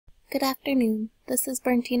Good afternoon. This is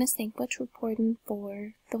Berntina Stankwich reporting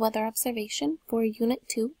for the weather observation for Unit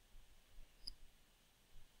 2.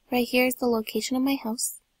 Right here is the location of my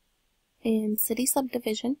house in City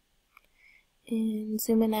Subdivision. And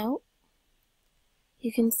zooming out,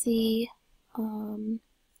 you can see I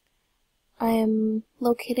am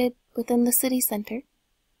located within the city center.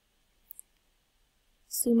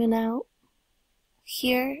 Zooming out,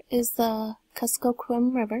 here is the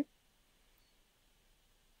Kuskokwim River.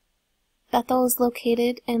 Bethel is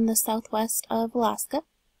located in the southwest of Alaska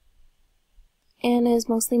and is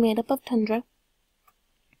mostly made up of tundra.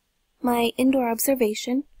 My indoor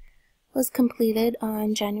observation was completed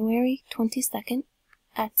on January 22nd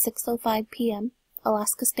at 6:05 p.m.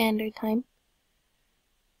 Alaska Standard Time.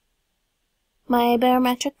 My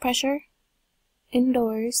barometric pressure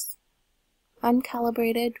indoors,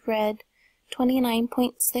 uncalibrated, read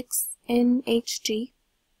 29.6 in Hg,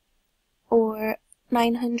 or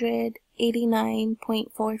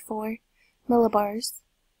 989.44 millibars.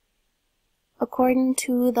 According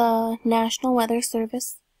to the National Weather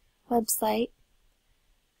Service website,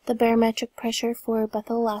 the barometric pressure for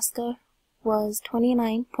Bethel, Alaska was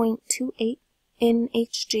 29.28 in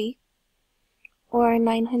Hg, or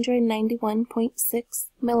 991.6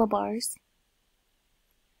 millibars.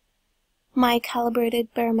 My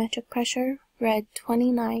calibrated barometric pressure read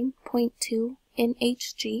 29.2 in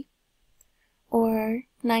Hg, or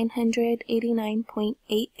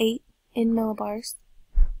 989.88 in millibars.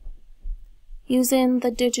 Using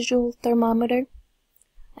the digital thermometer,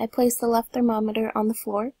 I placed the left thermometer on the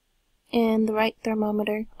floor and the right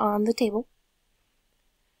thermometer on the table.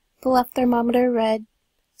 The left thermometer read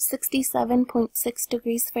 67.6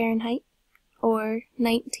 degrees Fahrenheit, or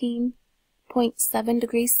 19.7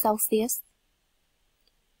 degrees Celsius.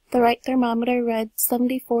 The right thermometer read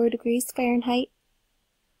 74 degrees Fahrenheit,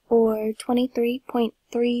 or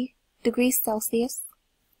 23.3 degrees Celsius.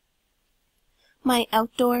 My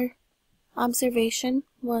outdoor observation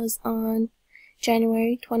was on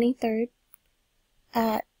January 23rd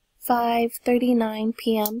at 5:39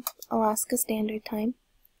 p.m. Alaska Standard Time.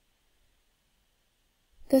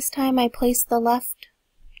 This time I placed the left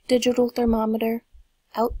digital thermometer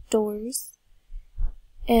outdoors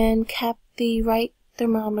and kept the right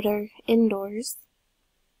thermometer indoors.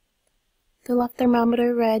 The left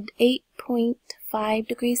thermometer read 8.5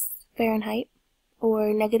 degrees Fahrenheit,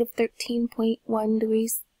 or negative 13.1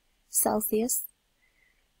 degrees Celsius.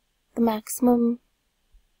 The maximum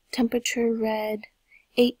temperature read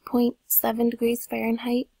 8.7 degrees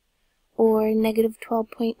Fahrenheit, or negative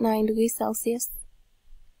 12.9 degrees Celsius.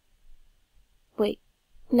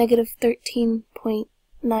 Negative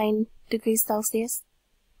 13.9 degrees Celsius.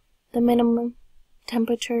 The minimum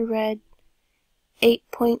temperature read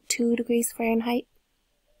 8.2 degrees Fahrenheit,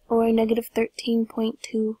 or negative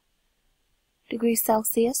 13.2 degrees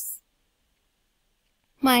Celsius.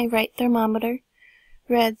 My right thermometer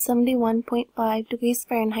read 71.5 degrees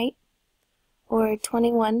Fahrenheit, or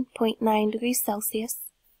 21.9 degrees Celsius.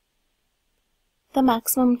 The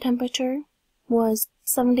maximum temperature was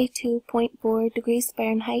 72.4 degrees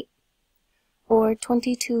Fahrenheit, or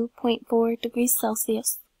 22.4 degrees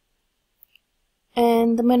Celsius.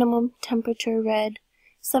 And the minimum temperature read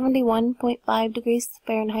 71.5 degrees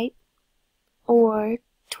Fahrenheit, or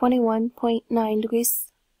 21.9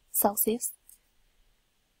 degrees Celsius.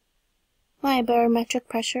 My barometric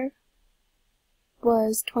pressure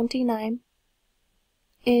was 29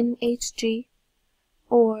 in Hg,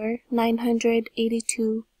 or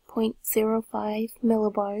 982.05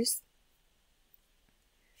 millibars.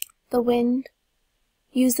 The wind,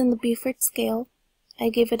 using the Beaufort scale, I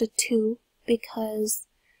gave it a 2 because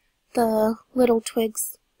the little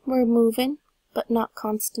twigs were moving, but not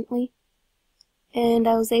constantly, and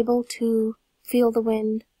I was able to feel the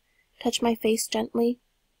wind touch my face gently.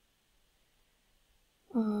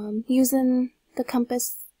 Using the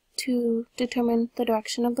compass to determine the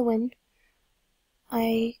direction of the wind,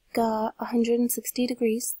 I got 160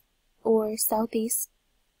 degrees, or southeast.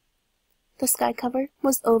 The sky cover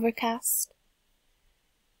was overcast.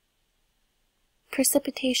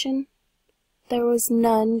 Precipitation, there was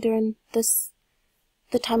none during the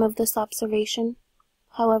time of this observation.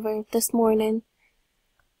 However, this morning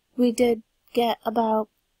we did get about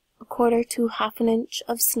 1/4 to 1/2 an inch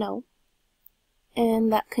of snow.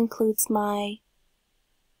 And that concludes my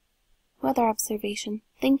weather observation.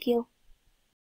 Thank you.